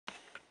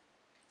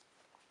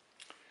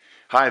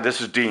Hi,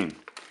 this is Dean.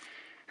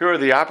 Here are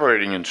the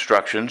operating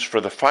instructions for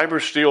the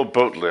FIBERSTEEL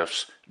Boat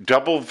Lifts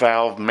Double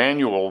Valve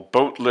Manual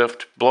Boat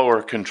Lift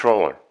Blower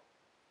Controller.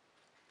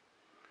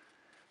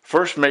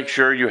 First, make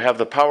sure you have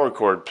the power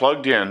cord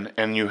plugged in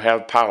and you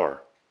have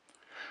power.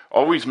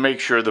 Always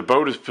make sure the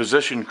boat is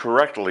positioned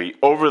correctly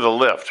over the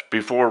lift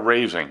before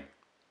raising.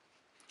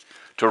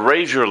 To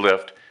raise your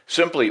lift,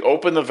 simply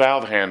open the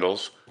valve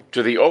handles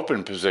to the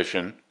open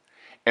position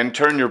and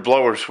turn your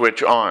blower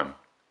switch on.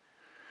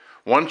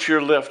 Once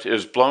your lift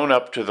is blown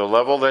up to the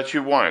level that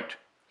you want,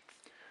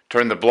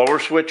 turn the blower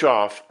switch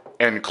off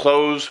and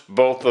close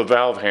both the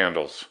valve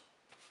handles.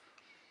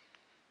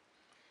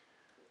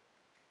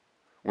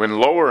 When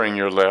lowering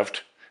your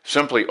lift,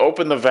 simply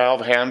open the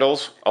valve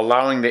handles,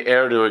 allowing the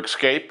air to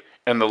escape,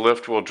 and the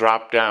lift will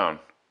drop down.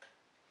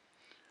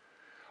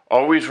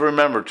 Always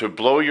remember to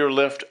blow your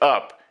lift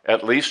up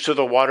at least to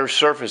the water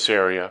surface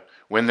area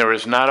when there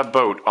is not a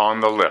boat on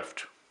the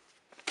lift.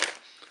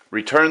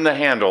 Return the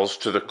handles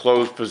to the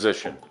closed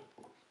position.